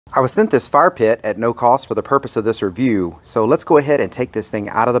I was sent this fire pit at no cost for the purpose of this review, so let's go ahead and take this thing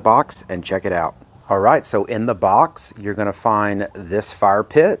out of the box and check it out. Alright, so in the box you're going to find this fire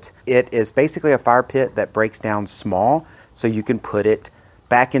pit. It is basically a fire pit that breaks down small so you can put it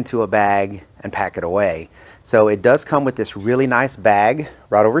back into a bag and pack it away. So it does come with this really nice bag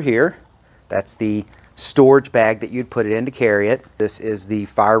right over here. That's the storage bag that you'd put it in to carry it. This is the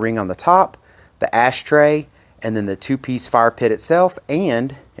fire ring on the top, the ashtray, and then the two-piece fire pit itself,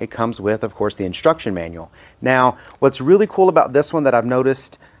 and it comes with, of course, the instruction manual. Now, what's really cool about this one that I've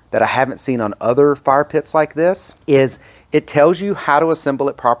noticed that I haven't seen on other fire pits like this is it tells you how to assemble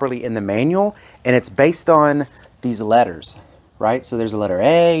it properly in the manual, and it's based on these letters, right? So there's a letter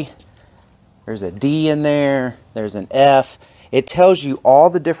A, there's a D in there, there's an F. It tells you all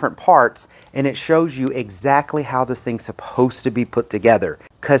the different parts, and it shows you exactly how this thing's supposed to be put together.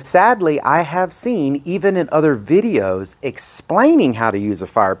 Because sadly, I have seen, even in other videos explaining how to use a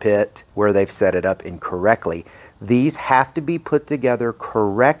fire pit, where they've set it up incorrectly. These have to be put together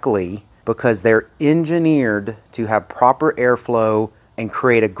correctly because they're engineered to have proper airflow and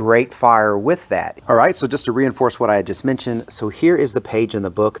create a great fire with that. All right, so just to reinforce what I had just mentioned, so here is the page in the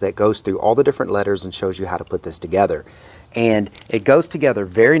book that goes through all the different letters and shows you how to put this together. And it goes together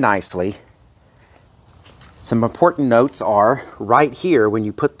very nicely. Some important notes are right here when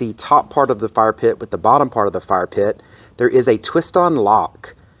you put the top part of the fire pit with the bottom part of the fire pit, there is a twist-on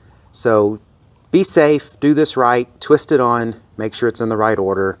lock. So be safe, do this right, twist it on, make sure it's in the right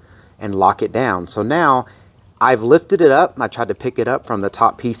order, and lock it down. So now I've lifted it up, I tried to pick it up from the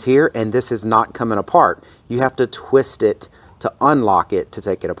top piece here, and this is not coming apart. You have to twist it to unlock it to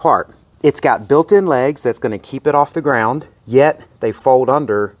take it apart. It's got built-in legs that's going to keep it off the ground, yet they fold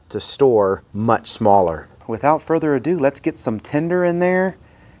under to store much smaller. Without further ado, let's get some tinder in there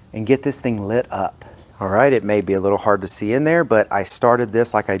and get this thing lit up. All right, it may be a little hard to see in there, but I started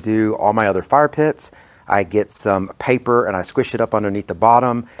this like I do all my other fire pits. I get some paper and I squish it up underneath the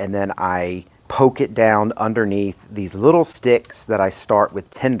bottom, and then I poke it down underneath these little sticks that I start with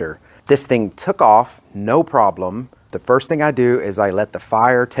tinder. This thing took off, no problem. The first thing I do is I let the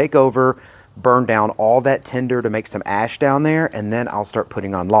fire take over, burn down all that tinder to make some ash down there, and then I'll start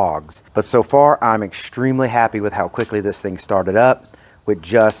putting on logs. But so far, I'm extremely happy with how quickly this thing started up with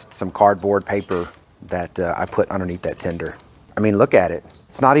just some cardboard paper that I put underneath that tinder. I mean, look at it.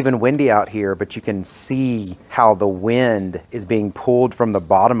 It's not even windy out here, but you can see how the wind is being pulled from the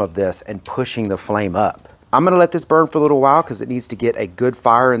bottom of this and pushing the flame up. I'm gonna let this burn for a little while because it needs to get a good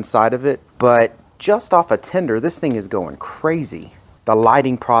fire inside of it, but just off a tinder, this thing is going crazy. The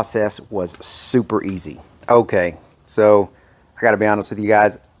lighting process was super easy. Okay, so I gotta be honest with you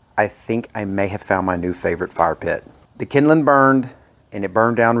guys, I think I may have found my new favorite fire pit. The kindling burned, and it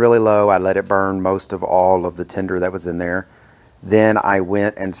burned down really low. I let it burn most of all of the tinder that was in there. Then I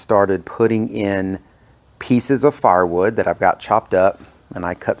went and started putting in pieces of firewood that I've got chopped up, and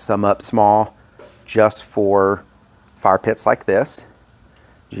I cut some up small just for fire pits like this.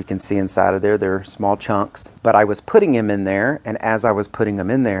 As you can see inside of there, they're small chunks. But I was putting them in there, and as I was putting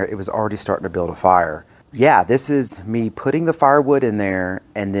them in there, it was already starting to build a fire. Yeah, this is me putting the firewood in there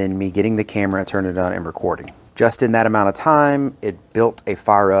and then me getting the camera, turn it on, and recording. Just in that amount of time, it built a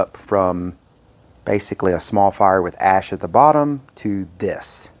fire up from basically a small fire with ash at the bottom to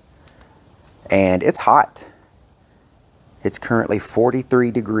this. And it's hot. It's currently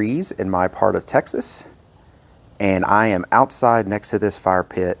 43 degrees in my part of Texas. And I am outside next to this fire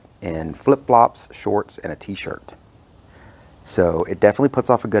pit in flip-flops, shorts, and a t-shirt. So it definitely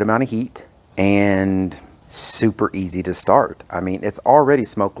puts off a good amount of heat and super easy to start. I mean, it's already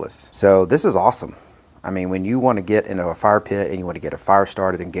smokeless. So this is awesome. I mean, when you want to get into a fire pit and you want to get a fire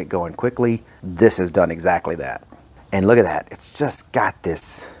started and get going quickly, this has done exactly that. And look at that. It's just got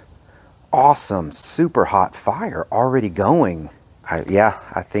this awesome, super hot fire already going. I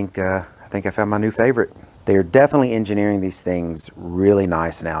think I found my new favorite. They're definitely engineering these things really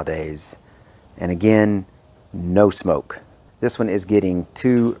nice nowadays. And again, no smoke. This one is getting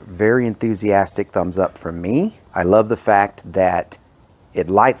 2 very enthusiastic thumbs up from me. I love the fact that it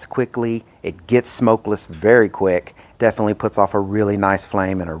lights quickly, it gets smokeless very quick, definitely puts off a really nice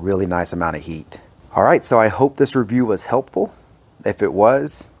flame and a really nice amount of heat. All right, so I hope this review was helpful. If it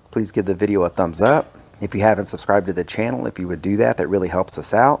was, please give the video a thumbs up. If you haven't subscribed to the channel, if you would do that, that really helps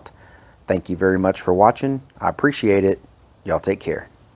us out. Thank you very much for watching. I appreciate it. Y'all take care.